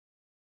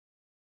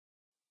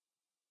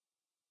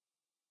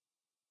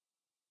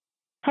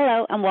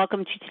Hello and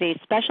welcome to today's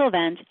special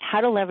event,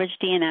 How to Leverage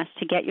DNS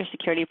to Get Your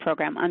Security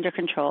Program Under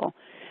Control,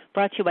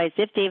 brought to you by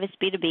Ziff Davis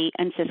B2B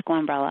and Cisco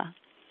Umbrella.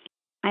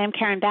 I am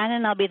Karen Bannon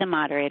and I'll be the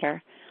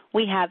moderator.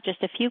 We have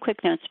just a few quick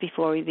notes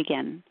before we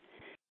begin.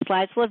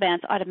 Slides will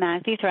advance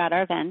automatically throughout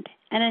our event,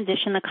 and in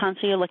addition, the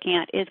console you're looking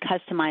at is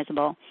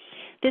customizable.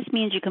 This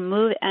means you can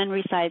move and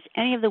resize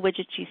any of the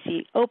widgets you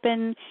see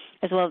open,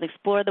 as well as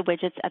explore the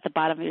widgets at the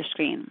bottom of your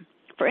screen.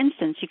 For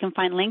instance, you can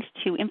find links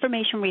to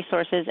information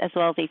resources as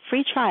well as a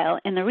free trial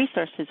in the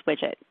Resources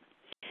widget.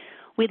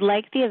 We'd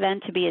like the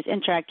event to be as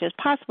interactive as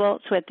possible,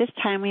 so at this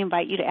time we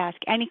invite you to ask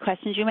any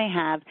questions you may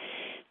have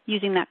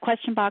using that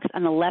question box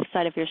on the left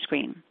side of your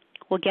screen.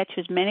 We'll get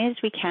to as many as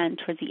we can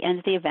towards the end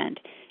of the event.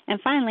 And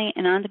finally,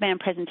 an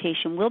on-demand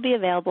presentation will be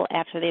available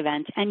after the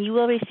event, and you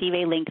will receive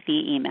a link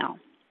via email.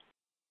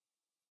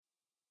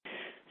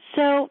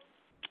 So,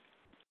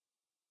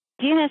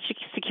 DNS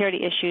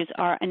security issues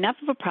are enough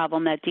of a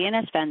problem that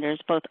DNS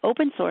vendors, both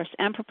open source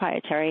and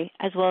proprietary,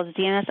 as well as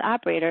DNS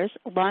operators,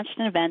 launched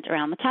an event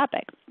around the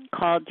topic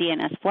called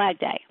DNS Flag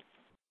Day.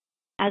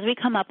 As we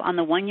come up on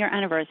the one-year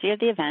anniversary of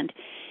the event,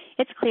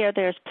 it's clear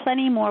there's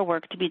plenty more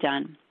work to be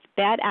done.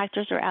 Bad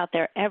actors are out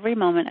there every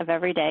moment of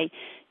every day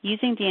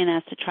using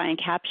DNS to try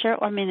and capture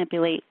or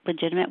manipulate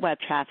legitimate web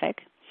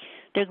traffic.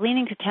 They're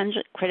gleaning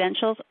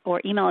credentials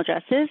or email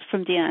addresses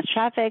from DNS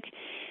traffic.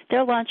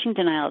 They're launching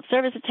denial of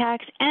service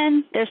attacks,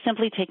 and they're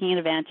simply taking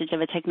advantage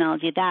of a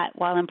technology that,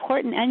 while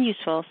important and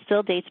useful,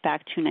 still dates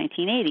back to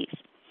 1980s.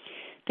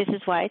 This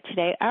is why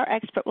today our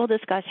expert will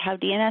discuss how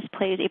DNS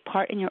plays a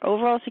part in your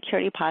overall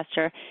security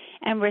posture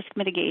and risk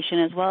mitigation,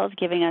 as well as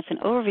giving us an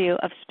overview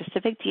of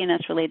specific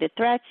DNS-related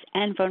threats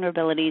and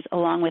vulnerabilities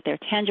along with their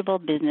tangible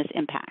business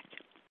impact.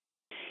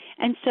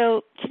 And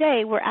so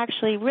today we're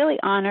actually really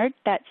honored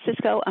that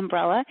Cisco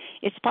Umbrella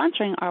is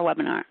sponsoring our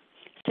webinar.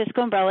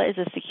 Cisco Umbrella is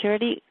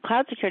a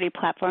cloud security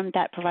platform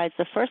that provides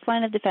the first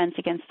line of defense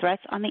against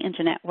threats on the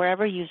Internet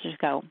wherever users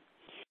go.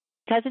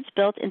 Because it's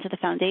built into the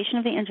foundation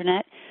of the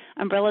Internet,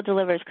 Umbrella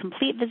delivers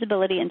complete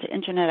visibility into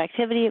Internet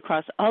activity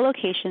across all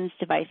locations,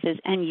 devices,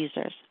 and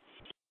users.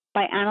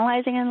 By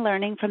analyzing and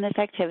learning from this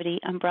activity,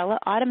 Umbrella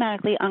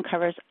automatically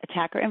uncovers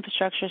attacker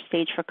infrastructure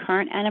staged for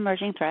current and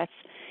emerging threats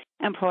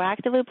and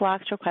proactively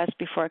blocks requests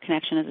before a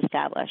connection is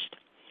established.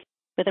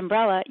 With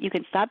Umbrella, you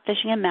can stop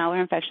phishing and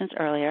malware infections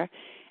earlier,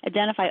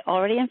 identify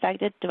already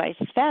infected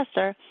devices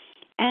faster,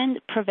 and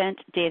prevent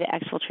data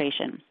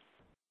exfiltration.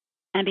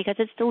 And because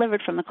it's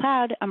delivered from the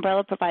cloud,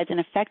 Umbrella provides an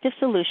effective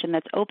solution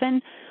that's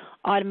open,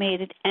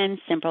 automated, and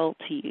simple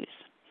to use.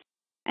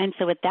 And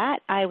so with that,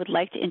 I would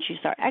like to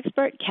introduce our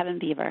expert, Kevin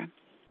Beaver.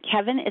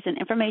 Kevin is an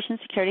information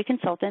security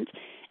consultant,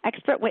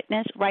 expert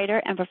witness,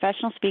 writer, and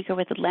professional speaker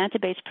with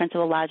Atlanta-based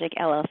Principal Logic,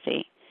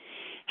 LLC.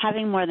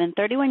 Having more than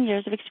 31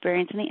 years of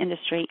experience in the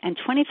industry and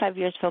 25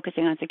 years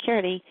focusing on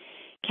security,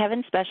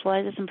 Kevin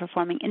specializes in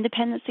performing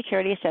independent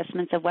security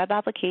assessments of web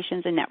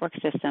applications and network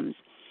systems.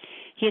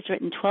 He has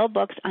written 12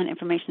 books on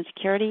information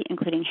security,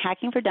 including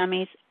Hacking for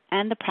Dummies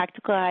and The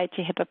Practical Guide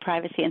to HIPAA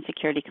Privacy and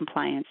Security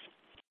Compliance.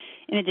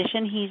 In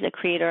addition, he's a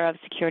creator of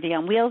Security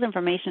on Wheels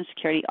information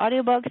security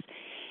audiobooks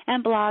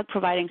and blog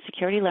providing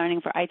security learning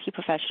for IT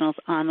professionals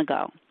on the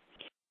go.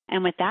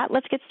 And with that,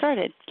 let's get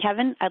started.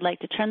 Kevin, I'd like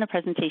to turn the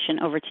presentation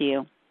over to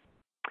you.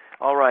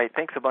 All right.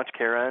 Thanks a bunch,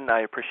 Karen.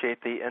 I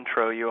appreciate the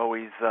intro. You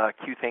always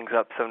cue things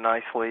up so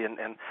nicely and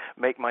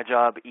make my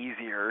job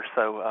easier,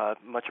 so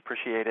much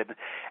appreciated.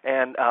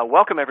 And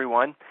welcome,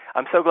 everyone.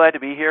 I'm so glad to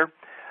be here.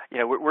 You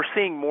know, we're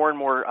seeing more and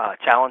more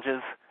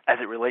challenges as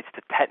it relates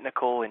to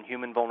technical and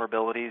human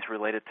vulnerabilities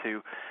related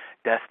to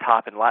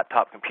desktop and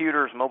laptop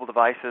computers, mobile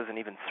devices, and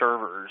even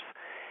servers.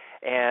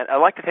 And I'd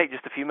like to take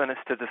just a few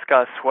minutes to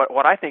discuss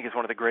what I think is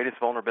one of the greatest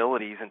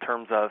vulnerabilities in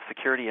terms of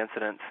security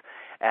incidents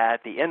at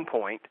the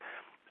endpoint,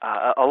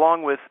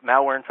 along with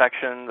malware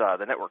infections,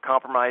 the network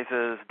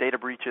compromises, data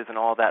breaches, and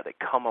all that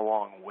come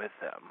along with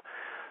them.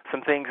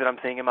 Some things that I'm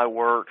seeing in my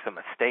work, some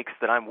mistakes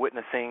that I'm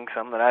witnessing,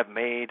 some that I've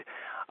made,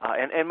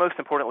 and most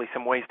importantly,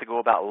 some ways to go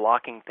about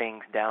locking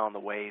things down the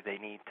way they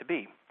need to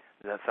be.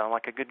 Does that sound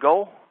like a good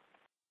goal?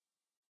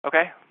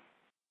 Okay.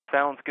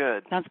 Sounds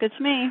good. Sounds good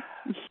to me.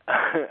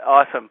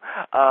 Awesome.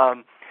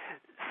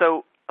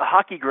 So a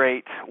hockey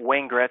great,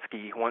 Wayne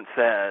Gretzky, once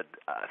said,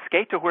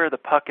 skate to where the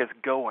puck is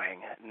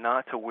going,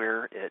 not to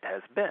where it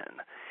has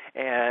been.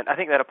 And I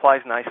think that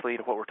applies nicely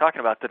to what we're talking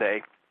about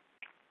today.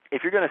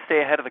 If you're going to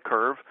stay ahead of the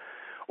curve,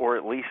 or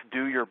at least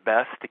do your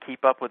best to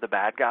keep up with the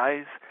bad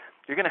guys,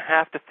 you're going to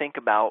have to think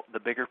about the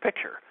bigger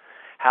picture,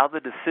 how the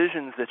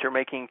decisions that you're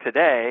making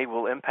today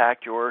will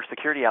impact your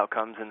security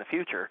outcomes in the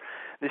future.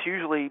 This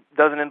usually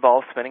doesn't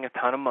involve spending a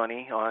ton of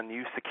money on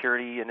new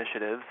security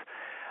initiatives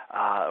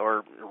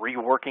or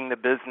reworking the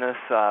business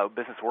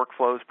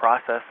workflows,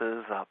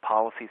 processes,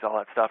 policies, all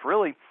that stuff.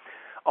 Really,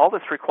 all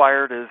that's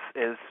required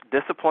is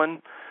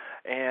discipline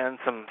and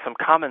some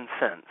common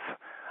sense.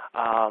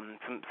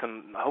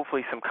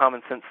 Hopefully some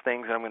common sense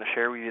things that I'm going to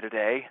share with you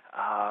today.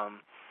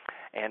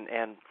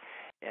 And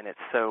and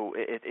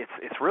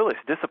it's really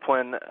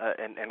discipline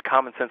and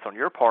common sense on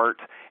your part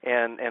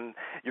and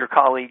your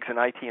colleagues in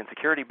IT and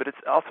security, but it's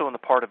also on the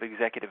part of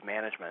executive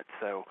management.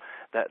 So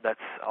that's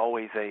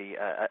always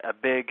a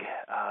big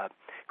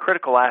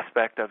critical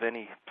aspect of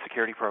any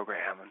security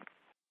program. And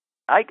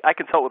I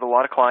consult with a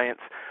lot of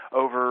clients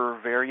over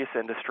various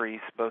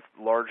industries, both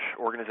large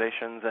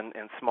organizations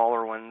and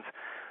smaller ones,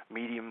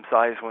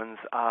 medium-sized ones,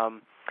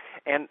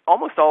 and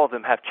almost all of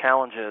them have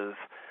challenges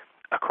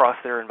across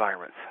their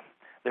environments.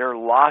 There are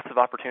lots of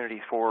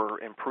opportunities for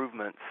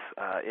improvements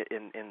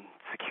in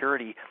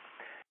security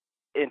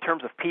in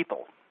terms of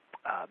people,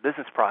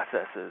 business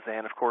processes,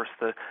 and of course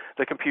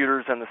the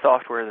computers and the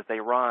software that they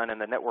run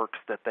and the networks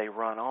that they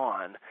run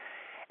on.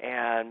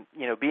 And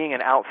being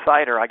an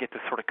outsider, I get to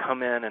sort of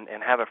come in and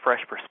have a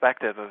fresh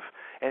perspective of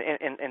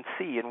and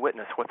see and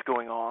witness what's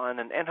going on,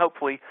 and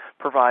hopefully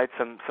provide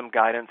some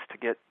guidance to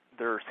get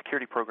their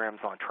security programs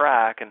on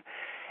track.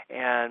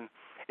 And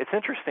it's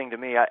interesting to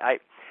me. I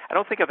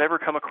don't think I've ever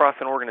come across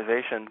an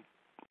organization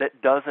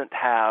that doesn't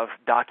have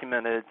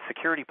documented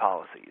security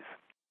policies.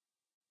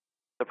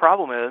 The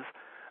problem is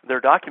they're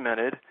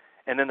documented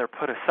and then they're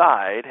put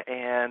aside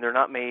and they're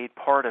not made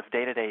part of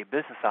day-to-day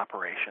business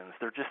operations.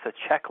 They're just a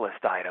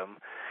checklist item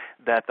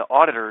that the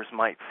auditors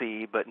might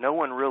see, but no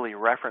one really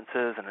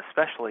references, and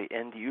especially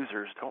end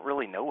users don't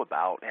really know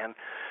about, and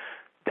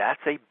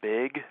that's a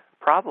big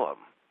problem.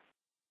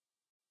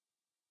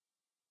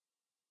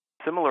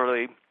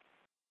 Similarly,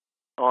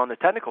 on the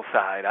technical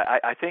side,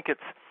 I think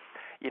it's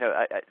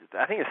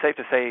I think it's safe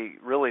to say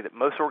really that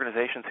most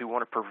organizations who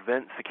want to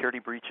prevent security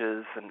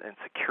breaches and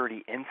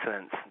security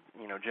incidents,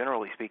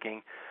 generally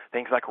speaking,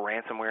 things like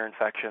ransomware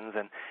infections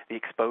and the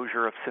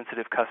exposure of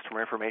sensitive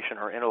customer information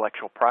or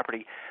intellectual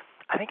property,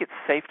 I think it's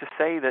safe to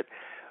say that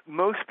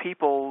most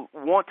people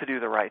want to do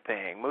the right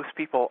thing. Most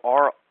people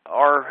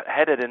are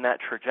headed in that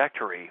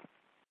trajectory.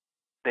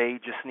 They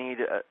just need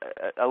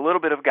a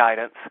little bit of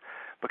guidance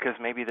because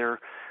maybe they're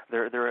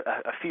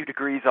a few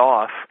degrees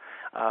off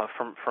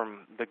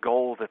from the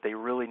goal that they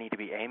really need to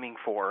be aiming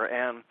for.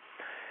 And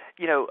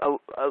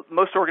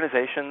most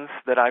organizations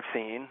that I've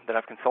seen, that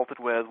I've consulted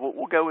with,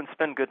 will go and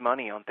spend good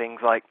money on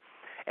things like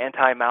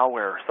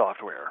anti-malware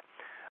software,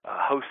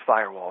 host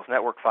firewalls,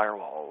 network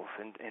firewalls,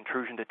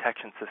 intrusion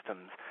detection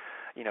systems,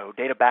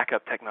 data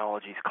backup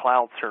technologies,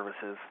 cloud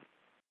services,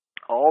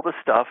 all the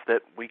stuff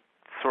that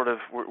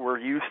we're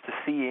used to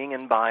seeing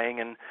and buying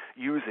and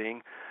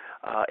using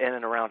in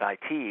and around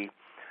IT.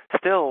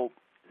 Still,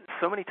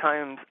 so many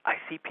times I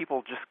see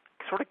people just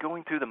sort of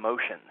going through the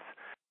motions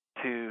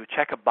to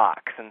check a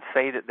box and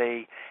say that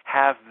they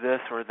have this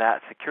or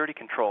that security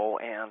control,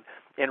 and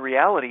in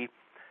reality,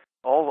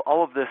 all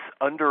of this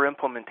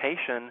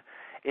under-implementation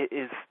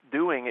is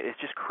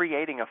just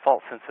creating a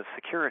false sense of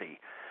security.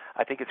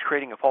 I think it's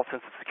creating a false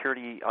sense of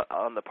security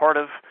on the part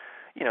of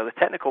the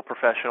technical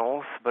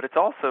professionals, but it's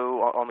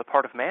also on the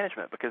part of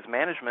management, because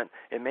management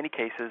in many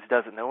cases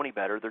doesn't know any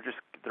better.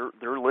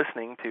 They're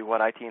listening to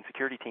what IT and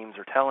security teams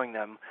are telling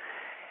them,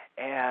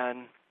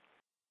 and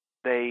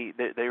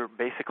they're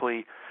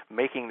basically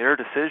making their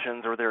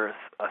decisions or their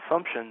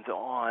assumptions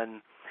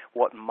on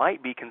what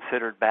might be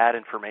considered bad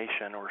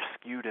information or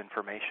skewed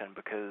information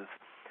because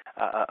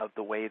of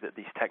the way that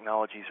these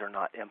technologies are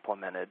not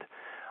implemented.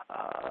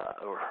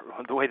 Or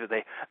the way that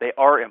they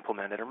are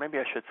implemented, or maybe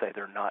I should say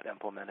they're not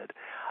implemented.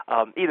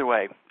 Either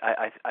way,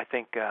 I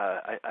think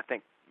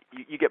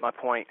you get my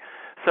point.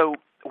 So,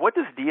 what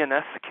does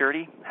DNS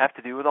security have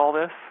to do with all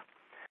this?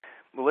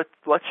 Well,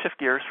 let's shift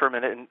gears for a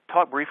minute and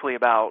talk briefly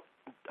about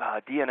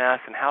DNS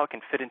and how it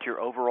can fit into your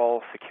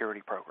overall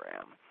security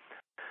program.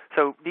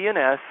 So,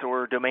 DNS,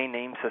 or domain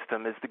name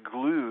system, is the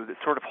glue that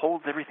sort of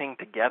holds everything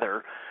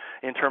together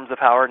in terms of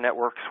how our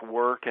networks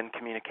work and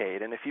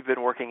communicate. And if you've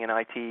been working in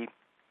IT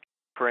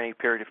for any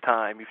period of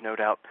time, you've no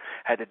doubt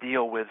had to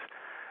deal with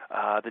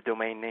the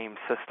domain name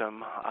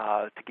system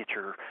to get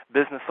your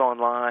business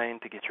online,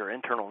 to get your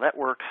internal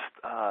networks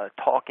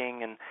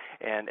talking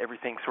and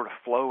everything sort of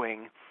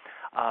flowing.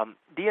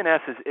 DNS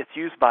it's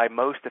used by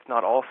most, if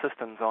not all,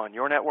 systems on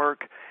your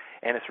network,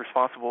 and it's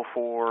responsible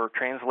for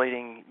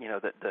translating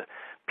the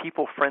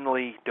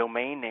people-friendly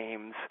domain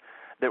names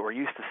that we're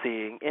used to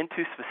seeing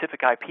into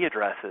specific IP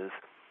addresses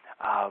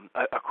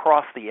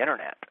across the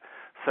internet,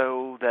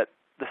 so that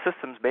the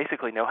systems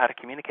basically know how to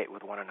communicate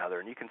with one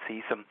another. And you can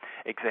see some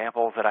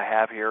examples that I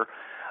have here.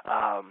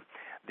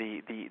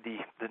 The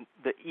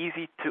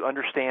easy to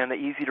understand, the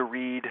easy to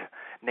read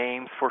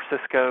names for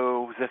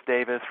Cisco, Ziff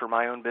Davis, for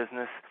my own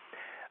business.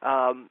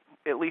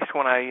 At least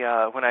when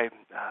I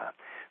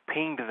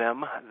pinged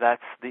them,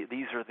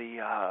 these are the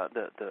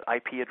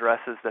IP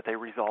addresses that they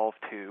resolve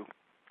to.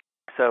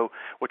 So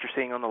what you're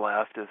seeing on the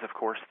left is, of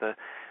course, the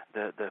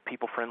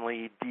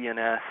people-friendly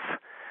DNS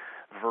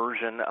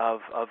version of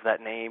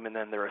that name and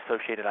then their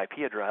associated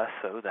IP address,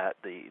 so that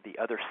the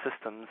other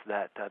systems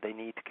that they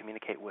need to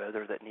communicate with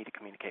or that need to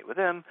communicate with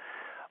them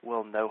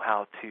will know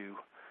how to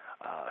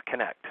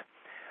connect.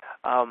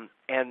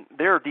 And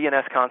there are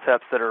DNS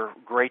concepts that are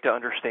great to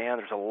understand.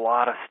 There's a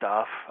lot of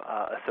stuff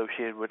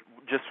associated with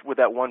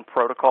that one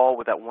protocol,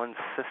 with that one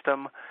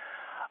system.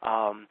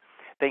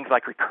 Things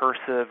like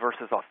recursive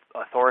versus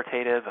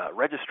authoritative,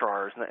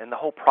 registrars, and the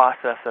whole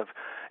process of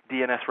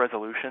DNS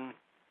resolution,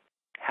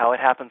 how it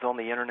happens on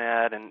the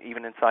internet and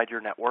even inside your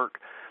network.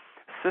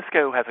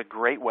 Cisco has a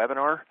great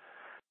webinar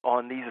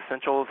on these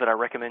essentials that I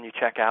recommend you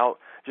check out.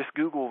 Just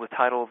Google the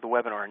title of the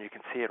webinar and you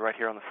can see it right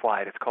here on the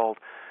slide. It's called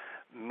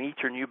Meet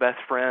Your New Best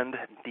Friend,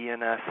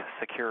 DNS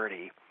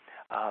Security.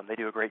 They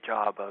do a great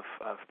job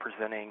of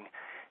presenting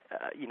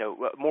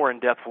a more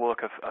in-depth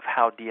look of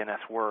how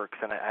DNS works,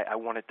 and I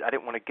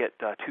didn't want to get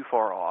too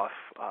far off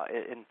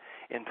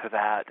into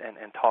that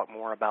and talk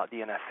more about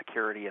DNS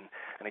security and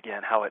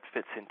again, how it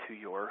fits into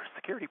your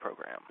security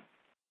program.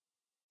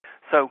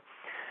 So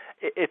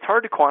it's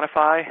hard to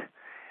quantify,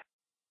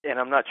 and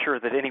I'm not sure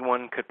that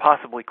anyone could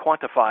possibly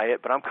quantify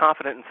it, but I'm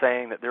confident in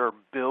saying that there are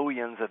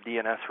billions of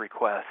DNS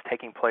requests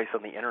taking place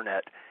on the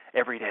internet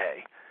every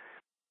day.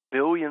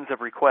 Billions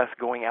of requests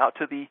going out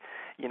to the,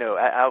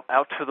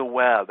 out to the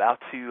web, out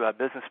to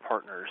business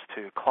partners,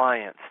 to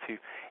clients,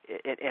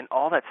 and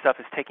all that stuff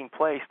is taking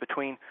place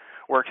between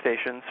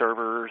workstations,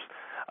 servers,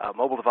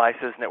 mobile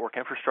devices, network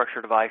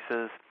infrastructure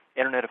devices,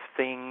 Internet of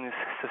Things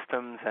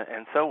systems,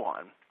 and so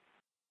on.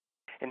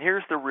 And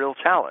here's the real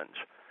challenge.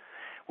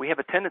 We have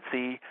a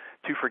tendency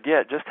to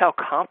forget just how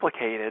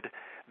complicated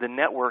the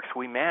networks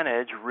we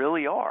manage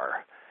really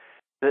are.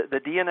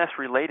 The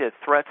DNS-related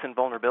threats and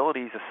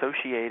vulnerabilities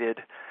associated,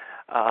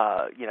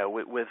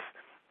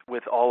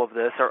 with all of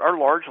this are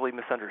largely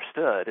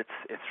misunderstood.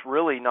 It's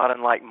really not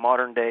unlike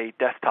modern-day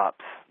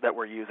desktops that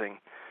we're using.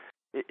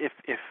 If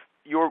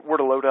you were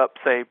to load up,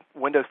 say,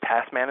 Windows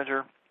Task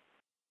Manager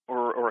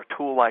or a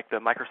tool like the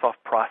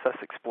Microsoft Process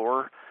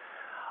Explorer,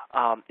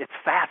 it's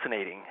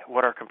fascinating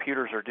what our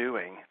computers are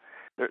doing.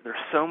 There's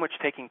so much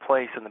taking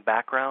place in the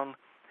background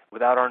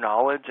without our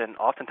knowledge and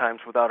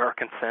oftentimes without our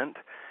consent.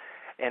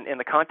 And in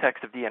the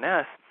context of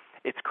DNS,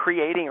 it's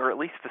creating or at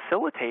least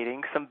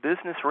facilitating some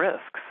business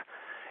risks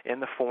in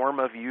the form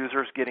of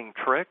users getting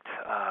tricked,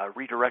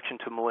 redirection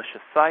to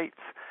malicious sites,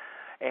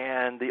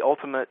 and the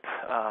ultimate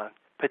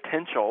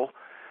potential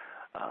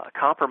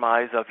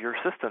compromise of your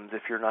systems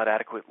if you're not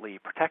adequately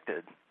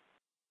protected.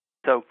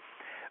 So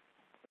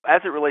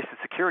as it relates to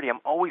security, I'm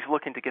always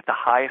looking to get the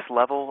highest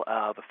level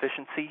of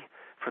efficiency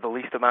for the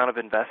least amount of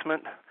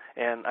investment,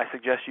 and I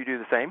suggest you do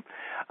the same.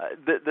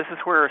 This is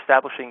where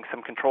establishing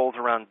some controls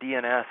around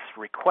DNS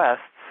requests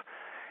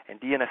and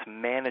DNS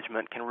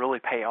management can really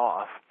pay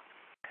off.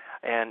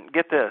 And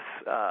get this,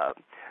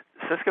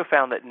 Cisco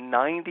found that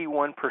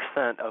 91%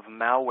 of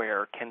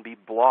malware can be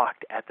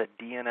blocked at the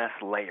DNS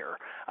layer.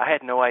 I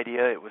had no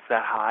idea it was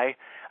that high.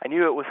 I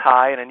knew it was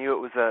high, and I knew it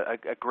was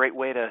a great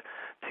way to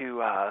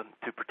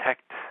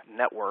protect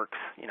networks,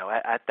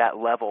 at that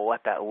level,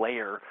 at that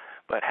layer,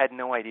 but had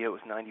no idea it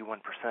was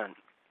 91%.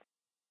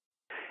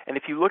 And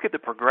if you look at the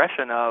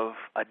progression of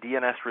a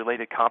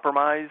DNS-related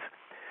compromise,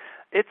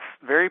 it's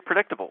very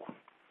predictable.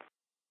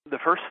 The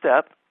first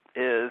step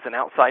is an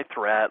outside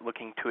threat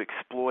looking to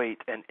exploit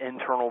an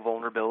internal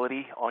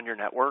vulnerability on your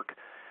network,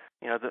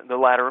 the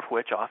latter of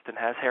which often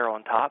has hair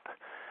on top.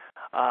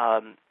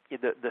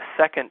 The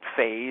second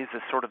phase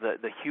is sort of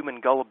the human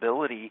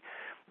gullibility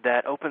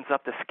that opens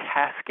up this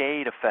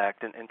cascade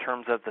effect in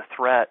terms of the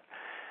threat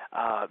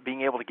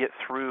being able to get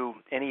through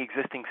any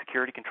existing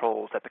security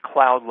controls at the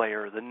cloud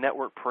layer, the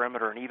network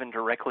perimeter, and even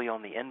directly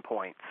on the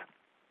endpoints.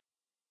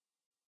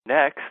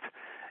 Next,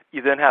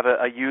 you then have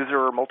a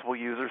user or multiple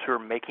users who are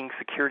making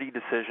security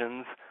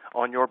decisions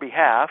on your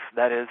behalf.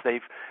 That is,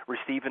 they've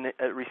received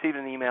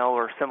an email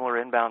or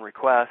similar inbound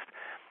request.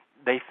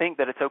 They think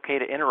that it's okay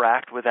to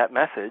interact with that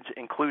message,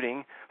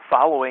 including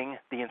following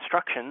the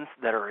instructions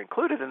that are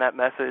included in that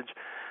message,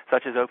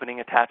 such as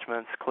opening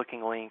attachments,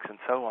 clicking links, and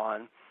so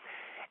on.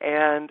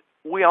 And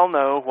we all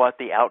know what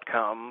the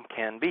outcome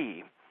can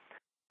be.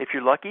 If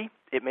you're lucky,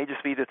 it may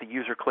just be that the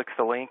user clicks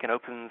the link and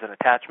opens an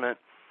attachment,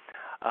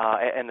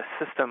 and the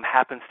system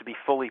happens to be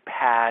fully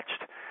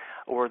patched,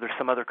 or there's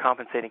some other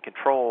compensating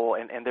control,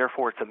 and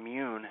therefore it's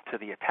immune to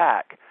the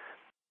attack.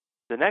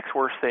 The next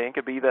worst thing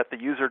could be that the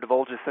user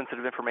divulges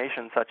sensitive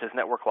information such as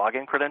network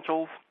login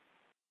credentials.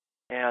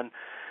 And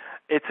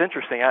it's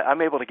interesting.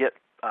 I'm able to get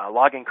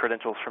login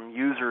credentials from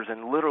users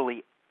in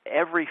literally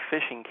every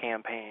phishing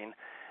campaign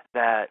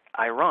that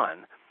I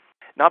run.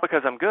 Not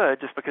because I'm good,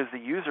 just because the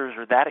users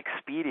are that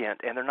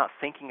expedient and they're not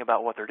thinking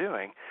about what they're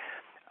doing.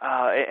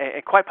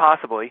 And quite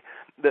possibly,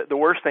 the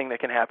worst thing that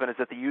can happen is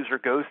that the user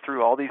goes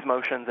through all these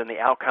motions and the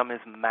outcome is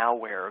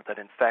malware that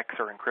infects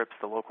or encrypts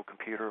the local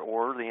computer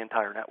or the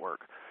entire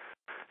network.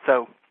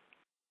 So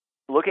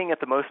looking at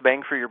the most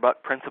bang for your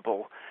buck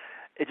principle,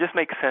 it just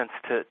makes sense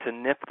to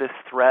nip this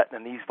threat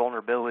and these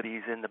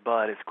vulnerabilities in the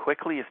bud as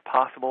quickly as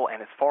possible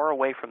and as far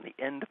away from the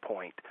end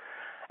point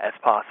as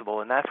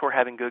possible. And that's where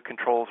having good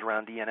controls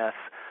around DNS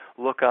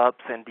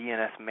lookups and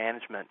DNS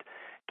management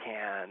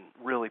can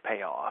really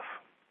pay off.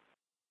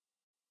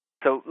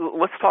 So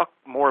let's talk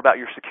more about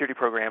your security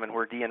program and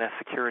where DNS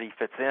security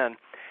fits in.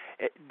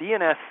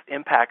 DNS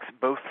impacts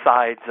both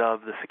sides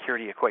of the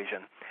security equation.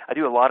 I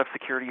do a lot of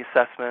security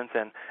assessments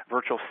and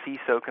virtual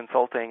CISO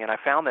consulting, and I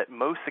found that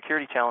most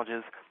security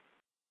challenges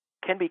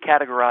can be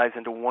categorized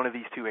into one of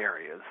these two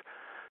areas: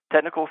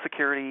 technical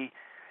security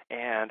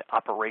and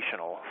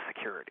operational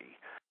security.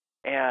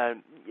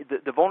 And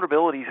the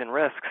vulnerabilities and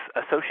risks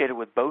associated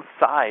with both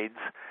sides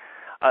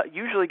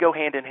usually go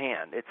hand in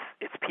hand.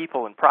 It's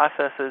people and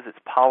processes, it's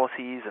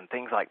policies and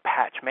things like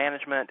patch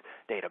management,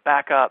 data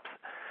backups,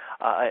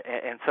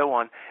 and so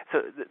on.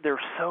 So there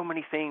are so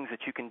many things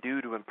that you can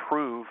do to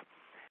improve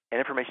an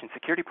information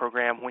security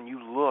program when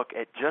you look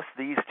at just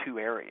these two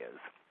areas.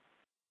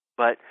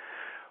 But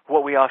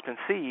what we often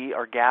see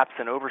are gaps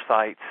and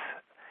oversights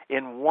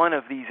in one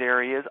of these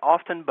areas,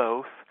 often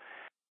both,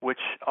 which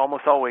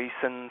almost always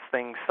sends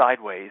things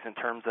sideways in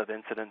terms of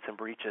incidents and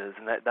breaches,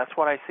 and that's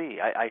what I see.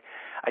 I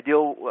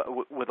deal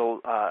with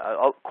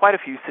quite a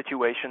few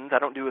situations. I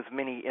don't do as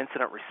many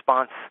incident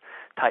response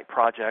type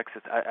projects.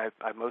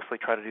 I mostly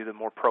try to do the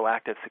more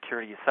proactive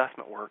security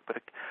assessment work,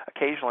 but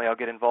occasionally I'll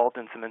get involved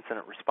in some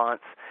incident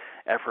response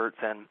efforts,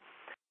 and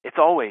it's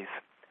always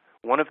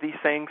one of these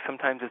things.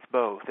 Sometimes it's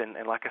both, and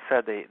like I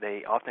said,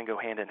 they often go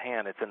hand in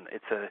hand.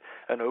 It's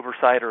an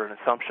oversight or an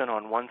assumption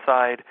on one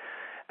side,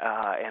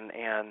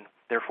 and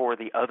therefore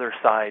the other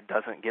side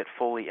doesn't get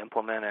fully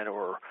implemented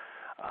or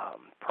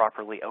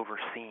properly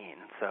overseen.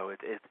 So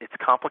it's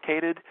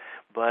complicated,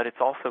 but it's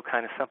also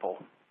kind of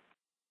simple.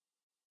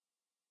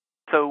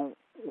 So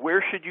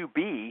where should you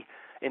be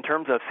in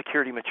terms of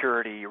security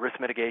maturity, risk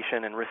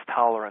mitigation, and risk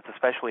tolerance,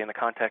 especially in the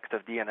context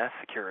of DNS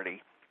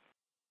security?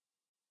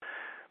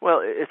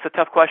 Well, it's a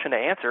tough question to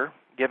answer,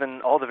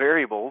 given all the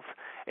variables.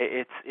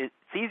 It's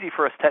easy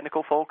for us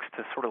technical folks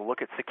to sort of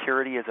look at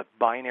security as a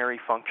binary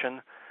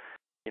function.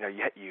 You know,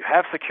 you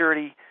have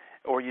security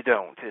or you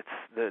don't.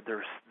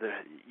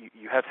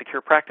 You have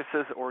secure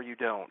practices or you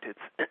don't.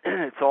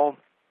 It's all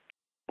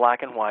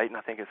black and white, and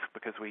I think it's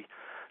because we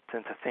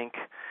tend to think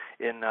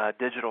in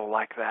digital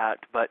like that.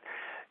 But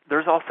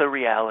there's also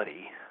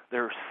reality.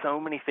 There are so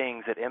many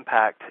things that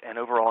impact an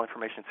overall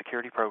information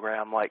security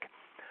program, like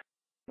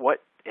what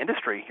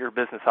industry your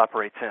business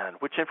operates in,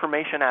 which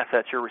information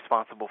assets you're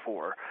responsible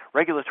for,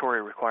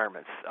 regulatory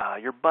requirements,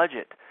 your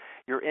budget,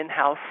 your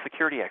in-house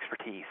security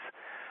expertise,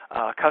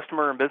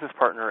 customer and business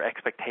partner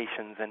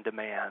expectations and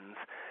demands,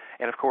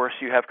 and of course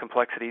you have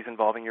complexities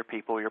involving your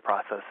people, your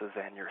processes,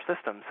 and your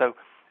systems. So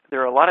there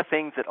are a lot of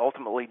things that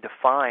ultimately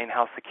define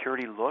how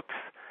security looks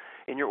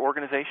in your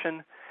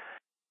organization,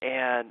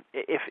 and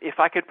if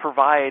I could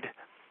provide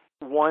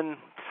one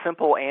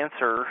simple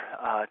answer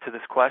to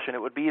this question,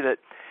 it would be that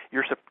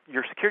your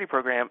security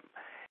program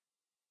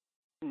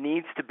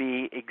needs to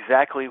be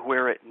exactly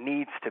where it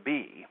needs to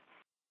be,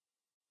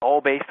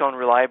 all based on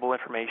reliable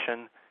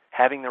information,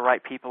 having the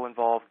right people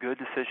involved, good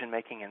decision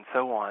making, and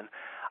so on.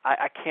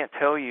 I can't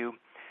tell you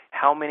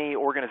how many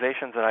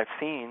organizations that I've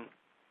seen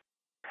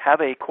have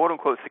a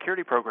quote-unquote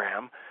security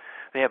program.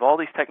 They have all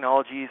these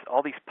technologies,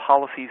 all these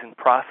policies and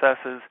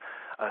processes,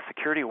 a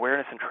security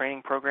awareness and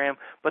training program,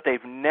 but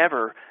they've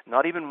never,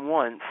 not even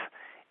once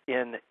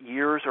in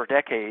years or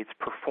decades,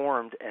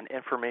 performed an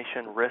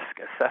information risk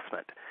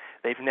assessment.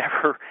 They've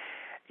never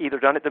either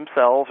done it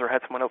themselves or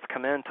had someone else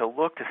come in to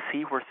look to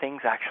see where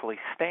things actually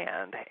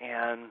stand.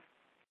 And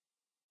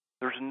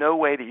there's no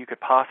way that you could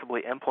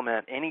possibly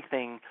implement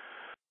anything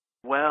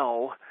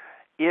well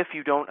if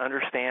you don't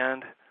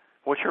understand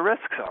what your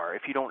risks are,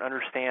 if you don't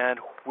understand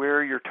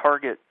where your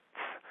targets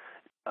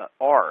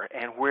are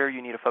and where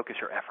you need to focus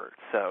your efforts.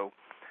 So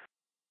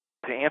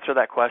to answer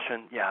that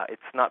question, yeah,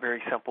 it's not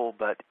very simple,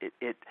 but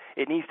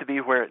it needs to be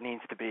where it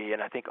needs to be,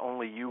 and I think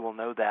only you will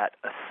know that,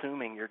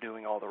 assuming you're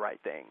doing all the right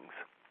things.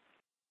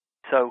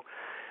 So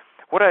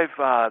what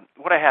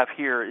I have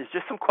here is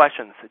just some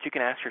questions that you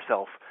can ask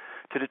yourself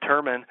to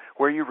determine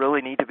where you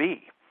really need to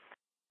be.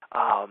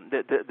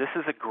 This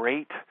is a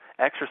great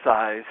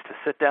exercise to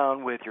sit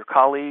down with your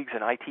colleagues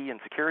in IT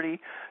and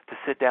security, to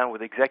sit down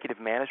with executive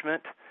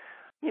management,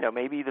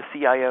 maybe the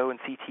CIO and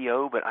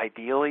CTO, but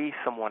ideally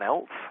someone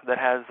else that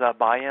has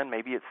buy-in.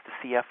 Maybe it's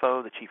the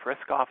CFO, the Chief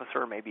Risk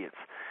Officer, maybe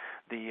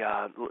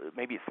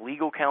it's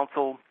legal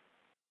counsel,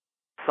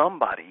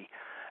 somebody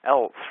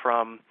else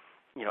from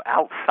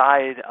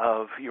outside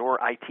of your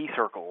IT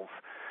circles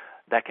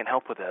that can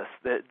help with this,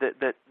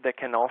 that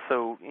can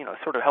also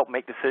sort of help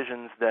make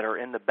decisions that are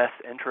in the best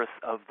interest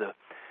of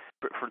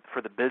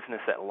for the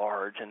business at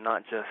large, and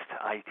not just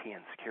IT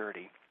and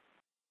security.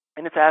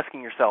 And it's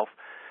asking yourselves,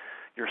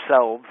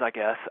 I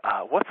guess,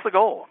 what's the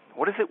goal?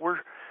 What is it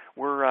we're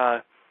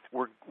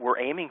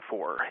aiming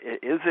for?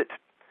 Is it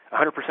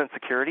 100%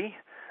 security?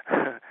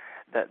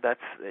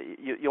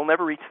 You'll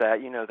never reach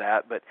that, you know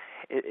that. But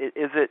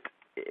is it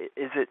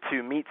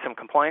to meet some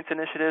compliance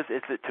initiatives?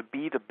 Is it to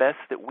be the best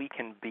that we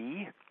can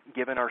be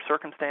given our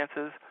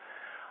circumstances?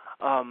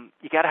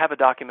 You got to have a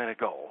documented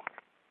goal.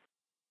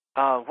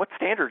 What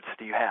standards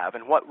do you have,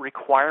 and what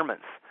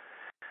requirements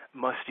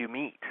must you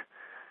meet?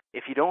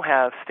 If you don't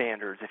have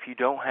standards, if you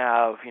don't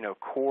have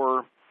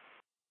core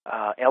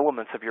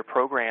elements of your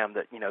program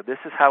that, this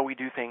is how we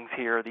do things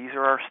here. These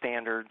are our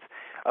standards.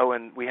 Oh,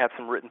 and we have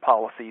some written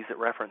policies that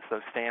reference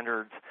those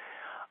standards.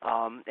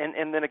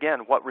 And then again,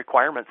 what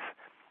requirements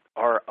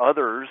are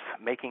others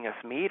making us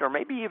meet, or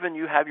maybe even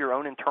you have your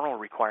own internal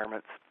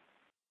requirements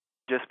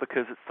just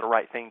because it's the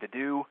right thing to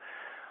do,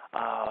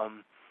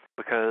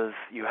 because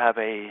you have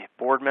a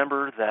board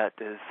member that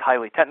is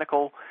highly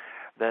technical,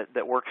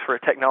 that works for a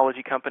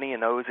technology company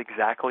and knows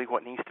exactly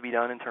what needs to be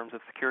done in terms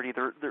of security.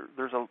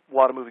 There's a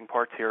lot of moving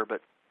parts here,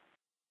 but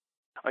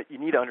you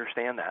need to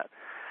understand that.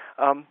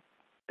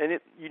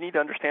 You need to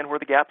understand where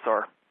the gaps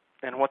are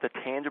and what the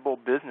tangible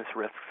business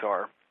risks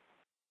are.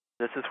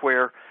 This is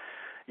where,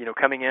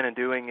 coming in and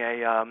doing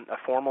a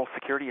formal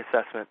security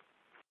assessment,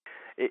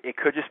 it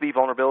could just be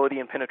vulnerability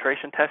and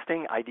penetration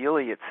testing.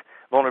 Ideally, it's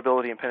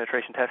vulnerability and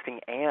penetration testing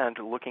and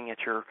looking at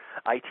your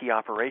IT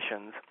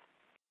operations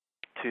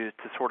to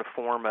sort of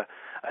form an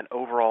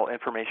overall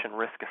information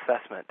risk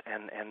assessment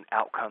and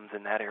outcomes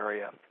in that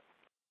area.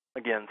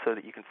 Again, so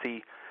that you can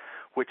see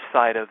which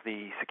side of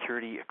the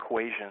security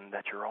equation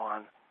that you're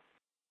on,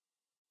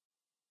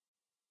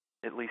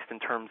 at least in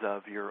terms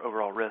of your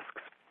overall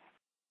risks.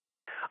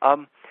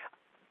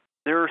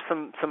 There are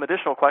some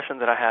additional questions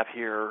that I have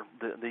here,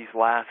 these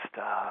last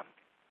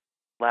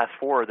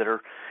four that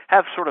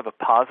have sort of a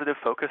positive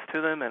focus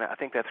to them, and I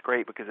think that's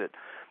great because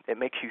it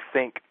makes you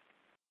think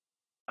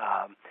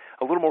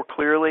a little more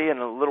clearly and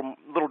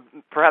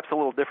perhaps a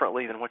little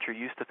differently than what you're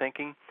used to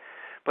thinking.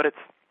 But it's,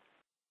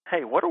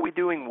 hey, what are we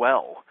doing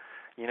well?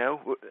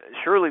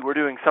 Surely we're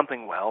doing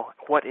something well.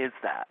 What is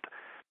that?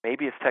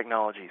 Maybe it's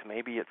technologies.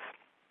 Maybe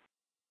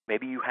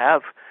you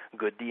have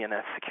good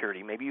DNS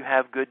security. Maybe you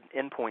have good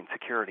endpoint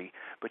security,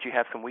 but you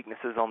have some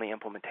weaknesses on the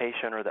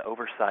implementation or the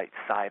oversight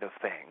side of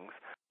things.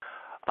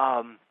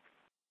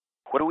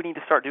 What do we need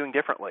to start doing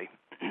differently?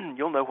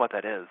 You'll know what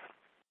that is.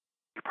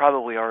 You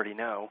probably already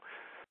know.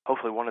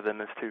 Hopefully one of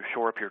them is to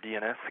shore up your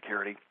DNS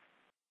security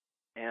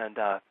and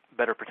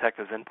better protect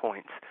those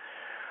endpoints.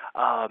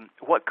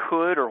 What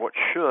could or what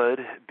should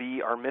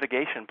be our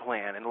mitigation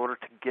plan in order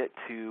to get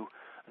to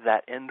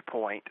that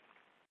endpoint?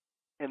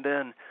 And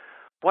then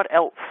what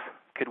else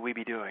could we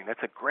be doing?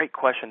 That's a great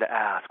question to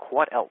ask.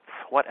 What else?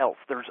 What else?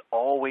 There's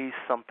always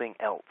something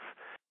else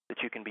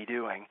that you can be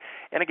doing.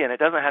 And again, it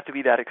doesn't have to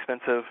be that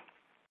expensive.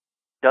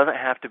 It doesn't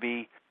have to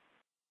be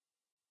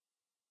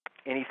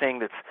anything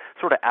that's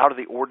sort of out of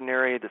the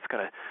ordinary, that's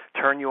going to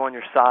turn you on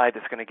your side,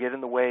 that's going to get in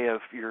the way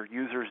of your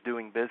users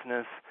doing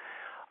business.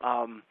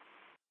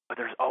 But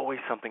there's always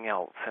something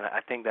else, and I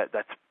think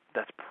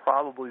that's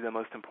probably the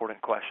most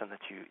important question that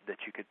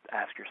you could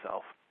ask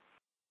yourself.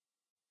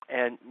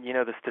 And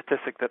the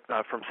statistic that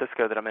from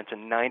Cisco that I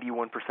mentioned,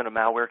 91% of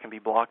malware can be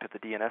blocked at the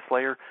DNS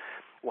layer.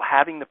 Well,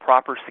 having the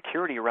proper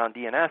security around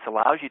DNS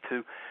allows you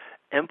to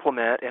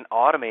implement and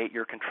automate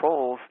your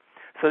controls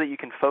so that you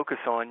can focus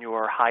on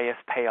your highest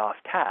payoff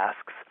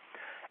tasks.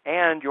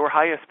 And your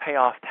highest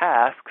payoff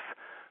tasks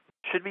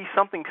should be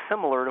something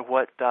similar to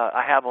what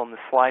I have on the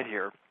slide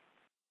here.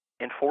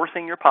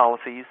 Enforcing your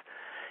policies,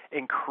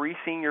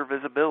 increasing your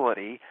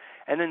visibility,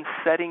 and then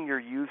setting your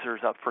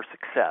users up for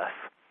success.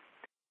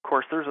 Of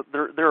course,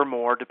 there are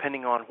more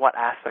depending on what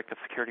aspect of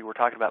security we're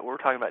talking about. We're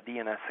talking about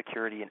DNS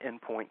security and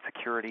endpoint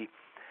security,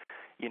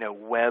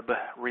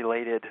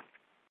 web-related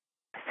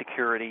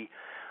security.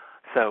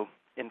 So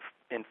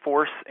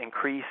enforce,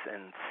 increase,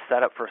 and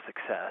set up for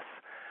success.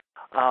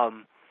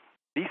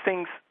 These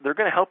things, they're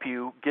going to help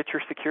you get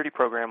your security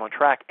program on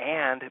track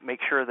and make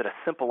sure that a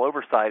simple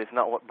oversight is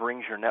not what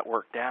brings your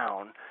network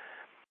down.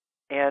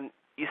 And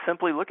you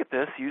simply look at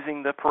this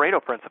using the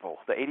Pareto principle,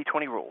 the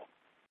 80-20 rule.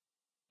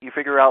 You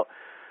figure out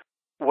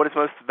what is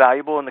most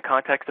valuable in the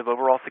context of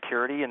overall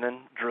security, and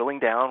then drilling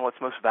down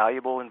what's most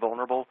valuable and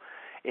vulnerable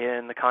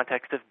in the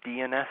context of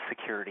DNS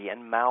security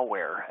and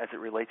malware as it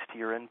relates to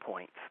your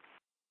endpoints.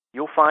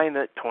 You'll find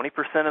that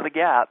 20% of the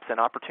gaps and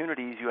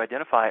opportunities you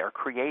identify are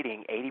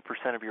creating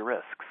 80% of your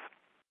risks.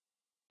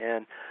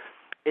 And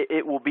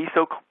it will be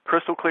so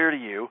crystal clear to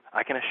you,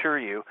 I can assure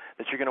you,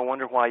 that you're going to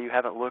wonder why you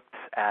haven't looked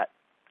at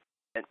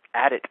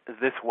it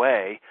this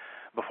way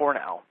before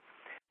now.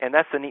 And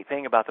that's the neat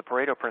thing about the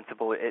Pareto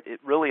principle. It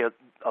really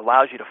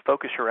allows you to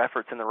focus your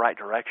efforts in the right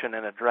direction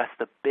and address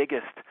the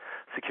biggest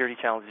security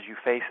challenges you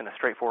face in a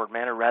straightforward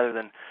manner rather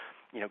than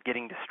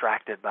getting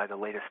distracted by the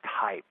latest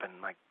hype. And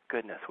my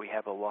goodness, we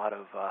have a lot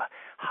of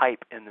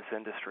hype in this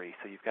industry,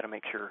 so you've got to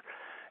make sure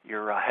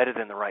you're headed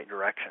in the right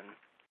direction.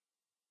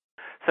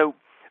 So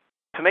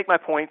to make my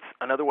points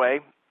another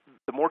way,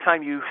 the more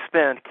time you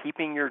spend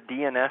keeping your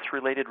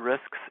DNS-related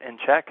risks in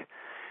check,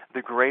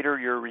 the greater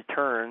your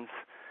returns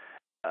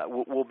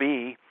will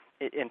be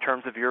in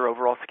terms of your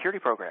overall security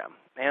program,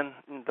 and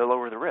the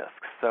lower the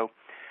risks. So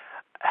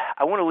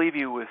I want to leave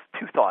you with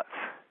two thoughts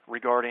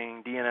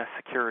regarding DNS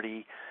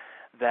security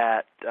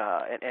that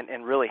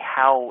and really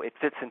how it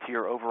fits into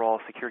your overall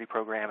security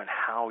program and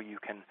how you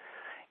can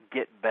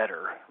get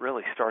better,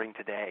 really starting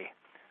today.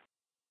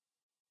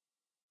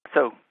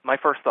 So my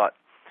first thought,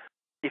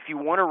 if you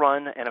want to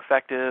run an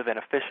effective and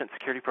efficient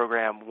security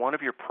program, one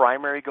of your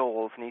primary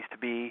goals needs to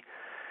be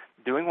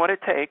doing what it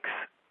takes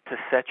to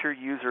set your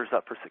users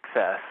up for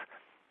success,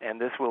 and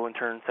this will in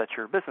turn set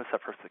your business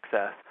up for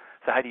success.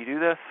 So how do you do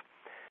this?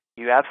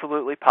 You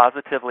absolutely,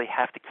 positively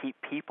have to keep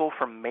people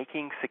from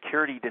making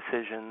security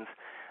decisions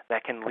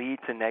that can lead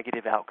to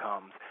negative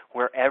outcomes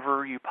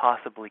wherever you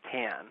possibly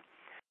can.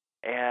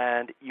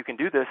 And you can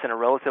do this in a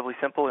relatively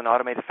simple and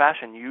automated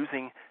fashion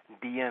using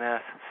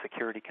DNS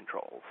security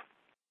controls.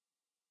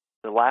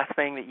 The last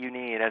thing that you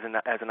need as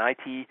an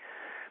IT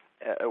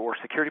or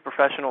security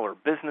professional or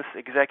business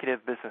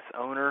executive, business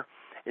owner,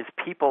 is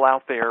people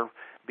out there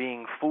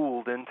being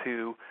fooled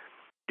into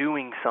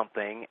doing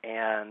something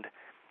and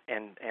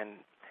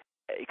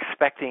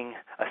expecting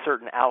a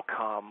certain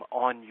outcome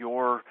on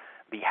your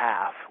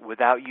behalf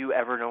without you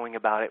ever knowing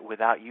about it,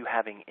 without you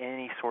having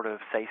any sort of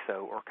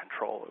say-so or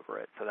control over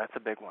it. So that's a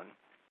big one.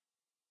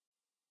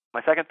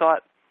 My second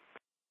thought,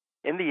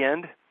 in the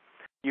end,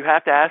 you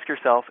have to ask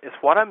yourself, is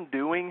what I'm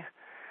doing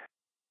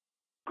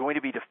going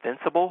to be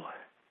defensible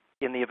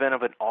in the event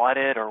of an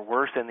audit, or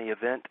worse, in the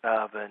event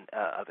of an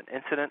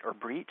incident or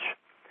breach?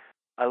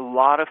 A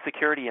lot of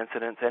security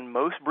incidents and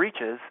most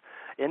breaches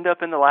end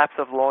up in the laps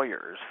of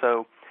lawyers.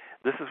 So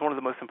this is one of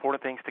the most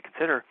important things to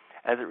consider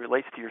as it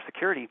relates to your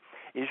security.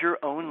 Is your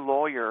own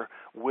lawyer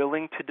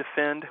willing to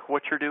defend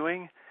what you're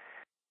doing?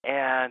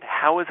 And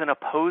how is an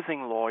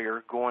opposing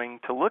lawyer going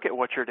to look at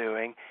what you're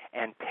doing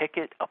and pick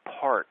it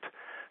apart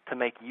to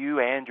make you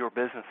and your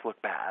business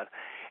look bad?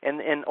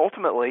 And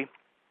ultimately,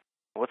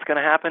 what's going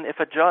to happen if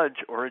a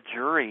judge or a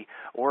jury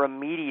or a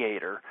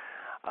mediator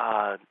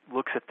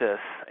looks at this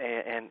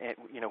and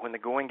when the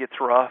going gets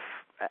rough,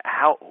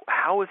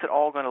 how is it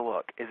all going to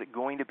look? Is it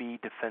going to be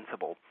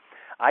defensible?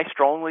 I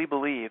strongly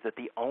believe that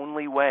the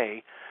only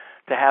way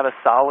to have a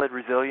solid,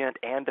 resilient,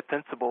 and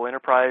defensible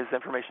enterprise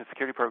information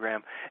security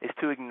program is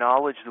to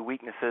acknowledge the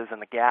weaknesses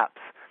and the gaps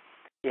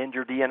in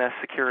your DNS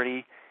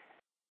security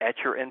at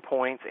your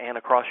endpoints and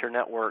across your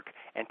network,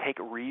 and take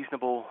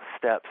reasonable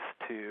steps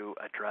to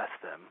address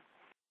them.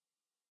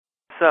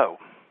 So,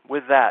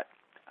 with that,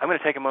 I'm going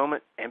to take a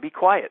moment and be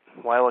quiet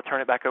while I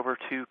turn it back over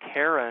to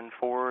Karen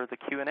for the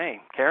Q&A.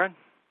 Karen?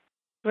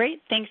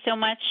 Great. Thanks so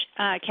much,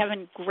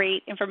 Kevin.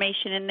 Great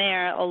information in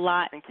there. A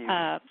lot. Thank you.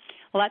 A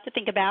lot to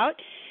think about.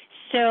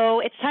 So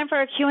it's time for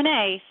our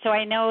Q&A. So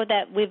I know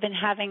that we've been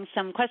having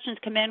some questions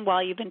come in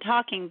while you've been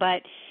talking,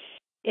 but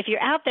if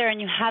you're out there and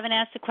you haven't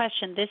asked a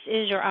question, this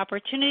is your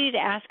opportunity to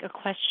ask a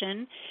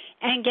question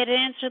and get it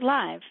answered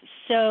live.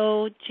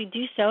 So to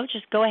do so,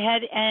 just go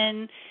ahead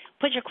and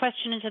put your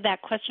question into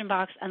that question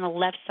box on the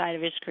left side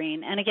of your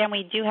screen. And again,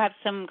 we do have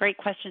some great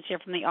questions here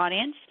from the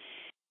audience.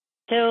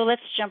 So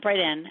let's jump right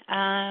in.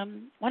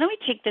 Why don't we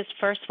take this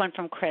first one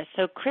from Chris?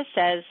 So Chris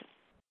says,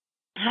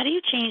 how do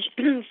you change,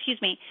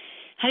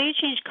 how do you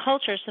change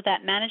culture so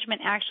that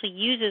management actually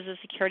uses the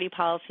security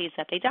policies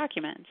that they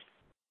document?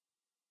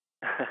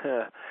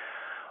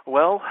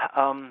 Well,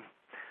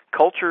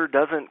 culture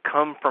doesn't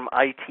come from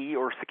IT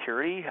or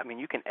security. I mean,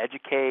 you can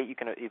educate, you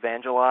can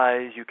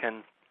evangelize, you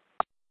can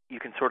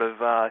sort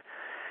of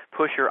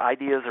push your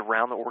ideas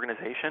around the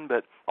organization,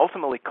 but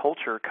ultimately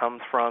culture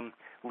comes from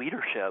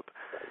leadership.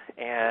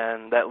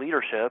 And that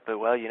leadership,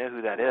 well, you know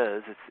who that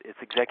is. It's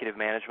executive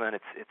management.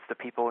 It's the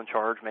people in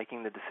charge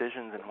making the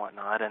decisions and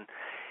whatnot.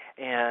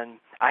 And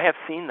I have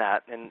seen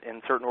that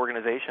in certain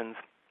organizations,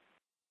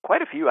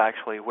 quite a few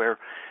actually, where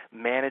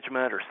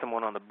management or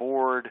someone on the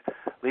board,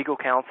 legal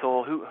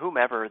counsel,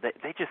 whomever,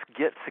 they just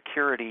get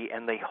security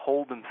and they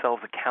hold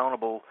themselves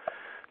accountable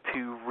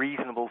to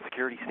reasonable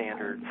security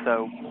standards.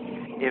 So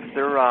if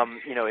they're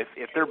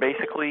if they're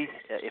basically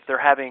if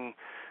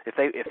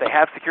they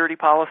have security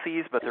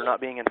policies but they're not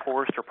being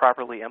enforced or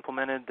properly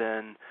implemented,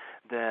 then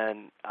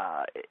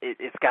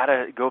it's got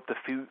to go up the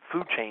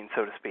food chain,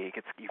 so to speak.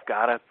 You've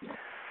got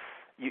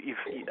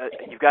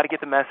to get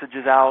the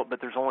messages out,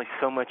 but there's only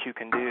so much you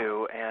can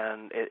do,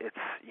 and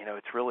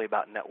it's really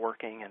about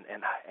networking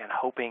and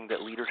hoping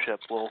that leadership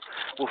will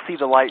see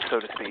the light,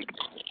 so to speak.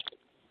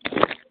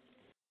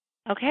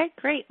 Okay,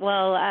 great.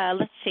 Well,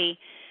 let's see.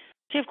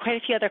 We have quite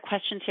a few other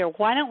questions here.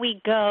 Why don't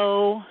we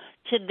go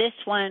to this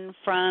one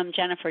from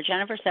Jennifer.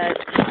 Jennifer says,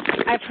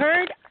 I've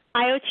heard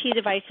IoT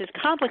devices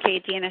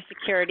complicate DNS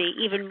security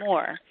even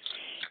more.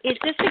 Is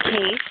this the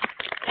case?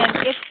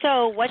 And if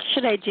so, what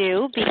should I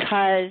do?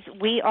 Because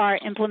we are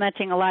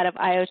implementing a lot of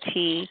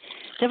IoT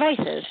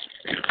devices.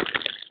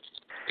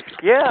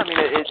 Yeah, I mean,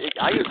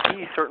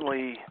 IoT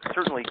certainly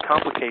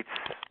complicates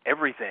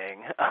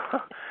everything.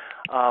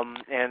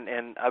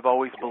 And I've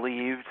always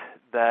believed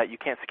that you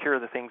can't secure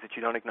the things that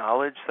you don't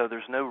acknowledge, so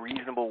there's no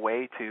reasonable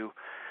way to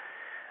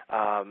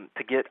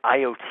get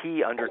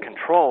IoT under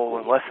control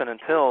unless and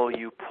until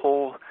you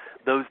pull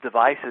those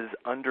devices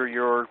under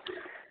your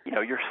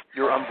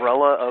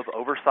umbrella of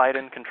oversight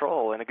and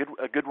control. And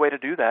a good way to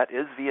do that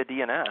is via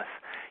DNS.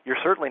 You're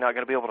certainly not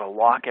going to be able to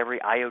lock every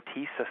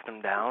IoT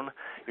system down.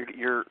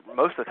 You're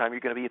most of the time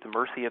you're going to be at the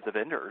mercy of the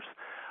vendors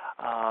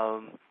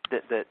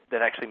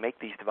that actually make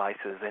these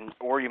devices,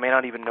 or you may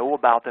not even know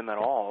about them at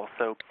all.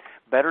 So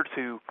better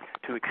to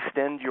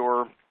extend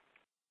your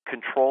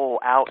control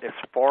out as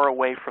far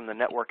away from the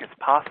network as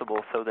possible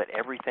so that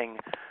everything,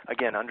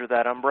 again, under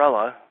that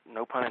umbrella,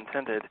 no pun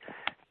intended,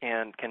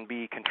 can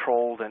be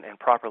controlled and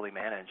properly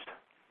managed.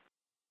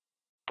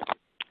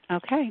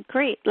 Okay,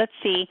 great. Let's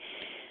see.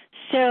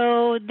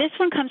 So this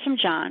one comes from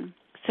John.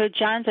 So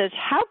John says,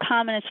 how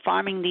common is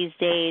farming these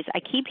days? I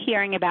keep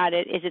hearing about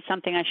it. Is it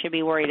something I should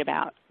be worried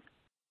about?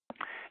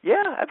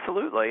 Yeah,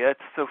 absolutely.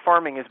 So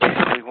farming is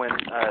basically when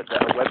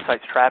the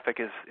website's traffic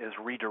is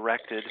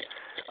redirected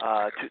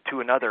to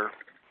another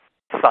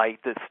site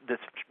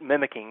that's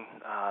mimicking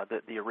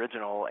the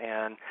original,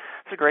 and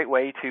it's a great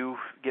way to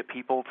get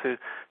people to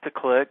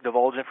click,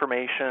 divulge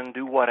information,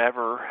 do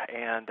whatever,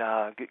 and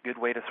good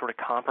way to sort of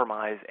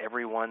compromise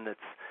everyone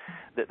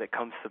that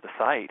comes to the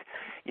site.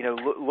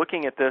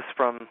 Looking at this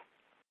from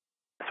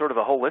sort of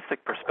a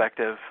holistic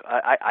perspective,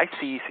 I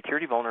see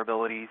security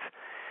vulnerabilities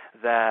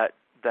that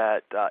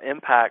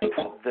impact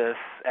this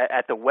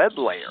at the web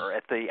layer,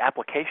 at the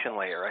application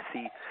layer. I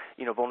see,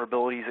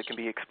 vulnerabilities that can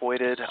be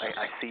exploited.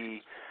 I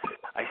see,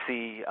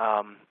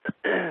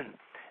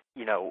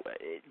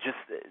 just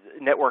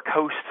network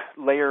host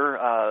layer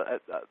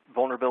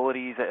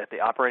vulnerabilities at the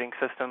operating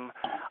system.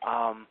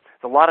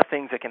 There's a lot of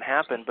things that can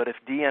happen, but if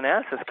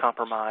DNS is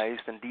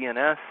compromised and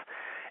DNS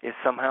is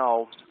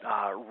somehow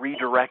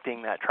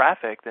redirecting that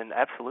traffic, then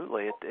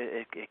absolutely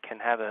it can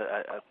have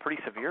a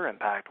pretty severe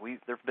impact.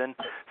 There have been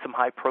some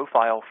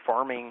high-profile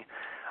farming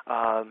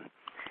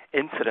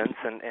incidents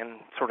and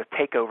sort of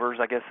takeovers,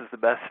 I guess is the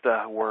best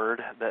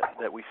word,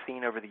 that we've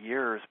seen over the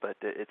years, but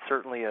it's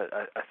certainly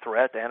a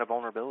threat and a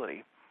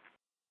vulnerability.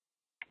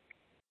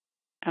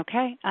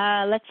 Okay,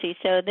 let's see.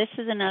 So this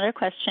is another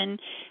question.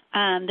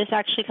 This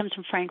actually comes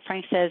from Frank.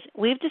 Frank says,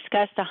 we've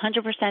discussed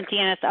 100%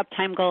 DNS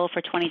uptime goal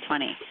for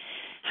 2020.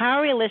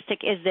 How realistic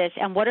is this,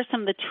 and what are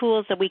some of the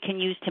tools that we can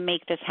use to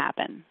make this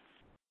happen?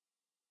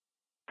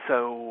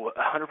 So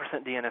 100%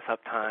 DNS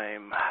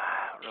uptime,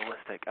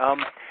 realistic.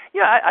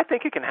 I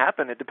think it can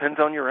happen. It depends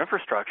on your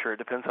infrastructure. It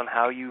depends on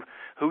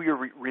who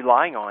you're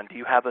relying on. Do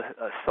you have a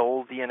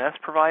sole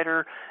DNS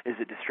provider? Is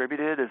it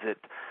distributed? Is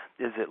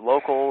it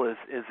local? Is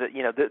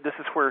it this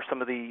is where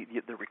some of the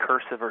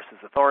recursive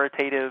versus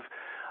authoritative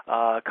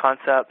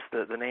concepts,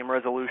 the name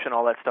resolution,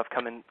 all that stuff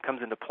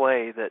comes into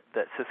play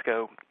that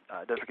Cisco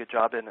does a good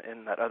job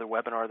in that other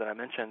webinar that I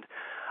mentioned.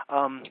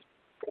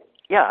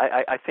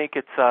 I think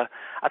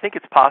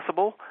it's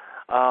possible.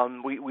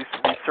 We've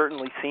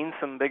certainly seen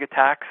some big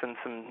attacks and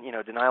some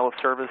denial of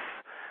service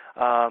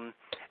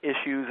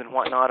issues and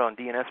whatnot on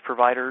DNS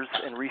providers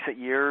in recent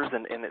years,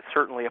 and it's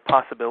certainly a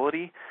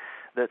possibility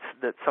that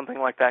something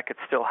like that could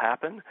still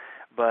happen.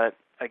 But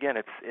again,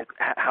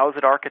 how is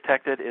it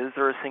architected? Is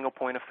there a single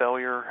point of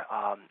failure?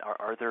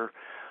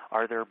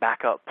 Are there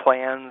backup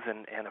plans?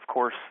 And of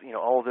course,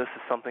 all of this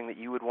is something that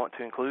you would want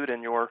to include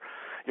in your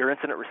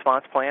incident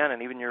response plan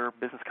and even your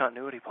business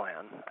continuity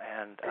plan,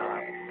 and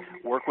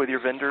work with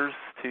your vendors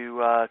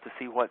to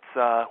see what's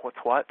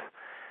what,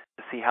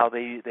 to see how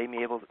they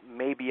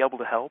may be able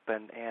to help,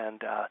 and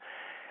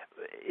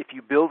if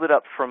you build it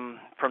up from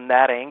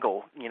that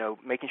angle,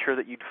 making sure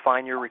that you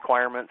define your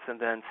requirements and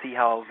then see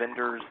how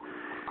vendors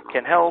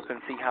can help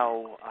and see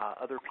how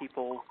other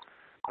people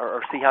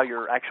or see how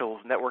your actual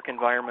network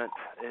environment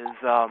is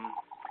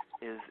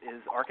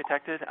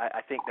architected.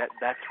 I think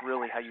that's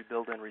really how you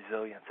build in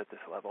resilience at this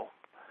level.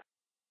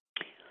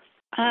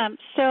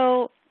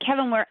 So,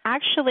 Kevin, we're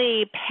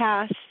actually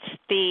past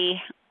the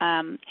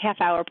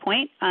half-hour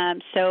point.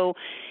 So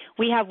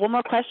we have one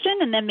more question,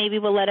 and then maybe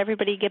we'll let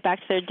everybody get back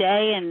to their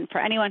day. And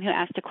for anyone who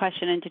asked a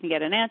question and didn't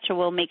get an answer,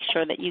 we'll make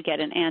sure that you get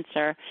an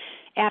answer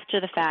after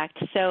the fact.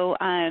 So,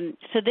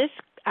 so this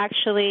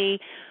actually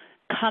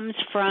comes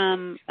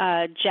from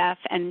Jeff,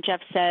 and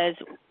Jeff says,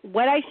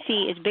 what I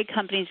see is big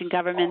companies and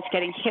governments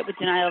getting hit with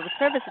denial of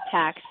service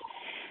attacks.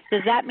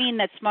 Does that mean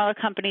that smaller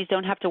companies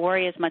don't have to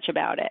worry as much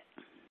about it?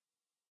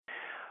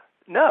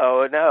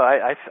 No,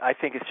 I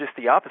think it's just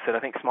the opposite. I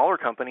think smaller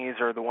companies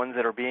are the ones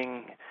that are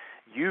being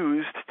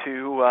used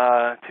to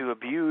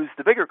abuse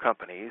the bigger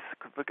companies.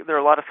 There are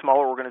a lot of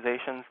smaller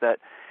organizations that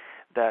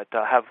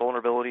have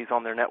vulnerabilities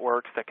on their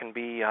networks that can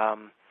be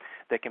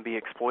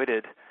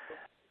exploited.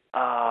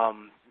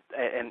 And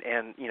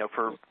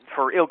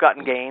for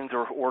ill-gotten gains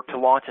or to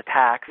launch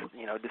attacks,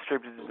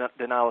 distributed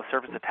denial of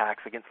service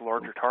attacks against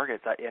larger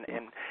targets,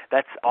 and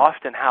that's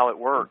often how it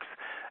works.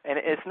 And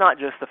it's not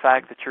just the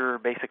fact that you're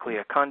basically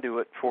a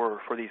conduit for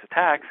these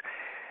attacks.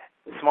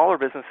 Smaller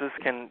businesses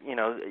can,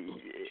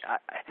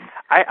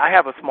 I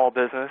have a small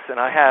business, and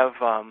I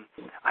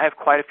have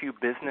quite a few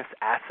business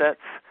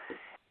assets,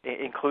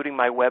 including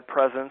my web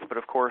presence, but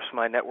of course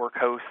my network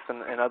hosts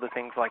and other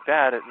things like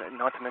that, and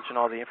not to mention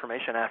all the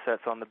information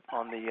assets on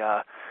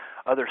the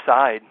other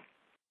side.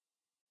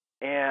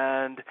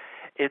 And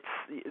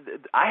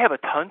I have a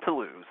ton to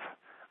lose.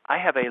 I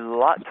have a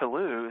lot to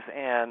lose,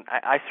 and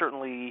I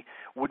certainly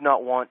would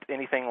not want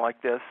anything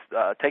like this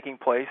taking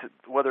place,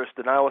 whether it's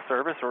denial of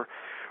service or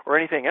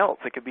anything else.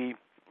 It could be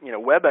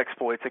web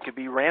exploits, it could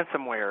be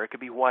ransomware, it could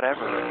be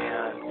whatever.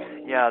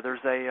 And yeah, there's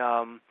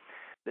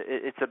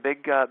it's a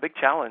big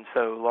challenge.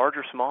 So large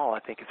or small, I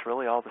think it's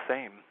really all the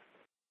same.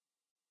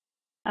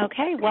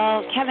 Okay.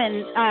 Well,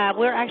 Kevin,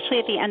 we're actually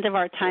at the end of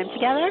our time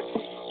together.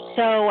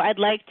 So I'd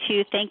like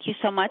to thank you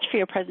so much for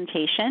your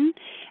presentation.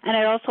 And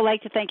I'd also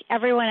like to thank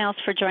everyone else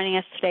for joining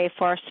us today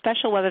for our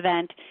special web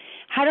event,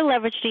 How to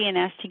Leverage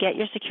DNS to Get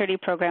Your Security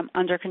Program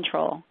Under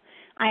Control.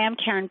 I am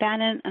Karen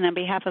Bannon, and on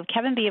behalf of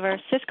Kevin Beaver,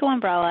 Cisco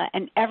Umbrella,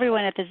 and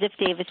everyone at the Ziff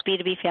Davis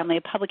B2B family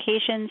of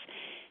publications,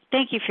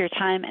 thank you for your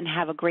time and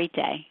have a great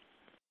day.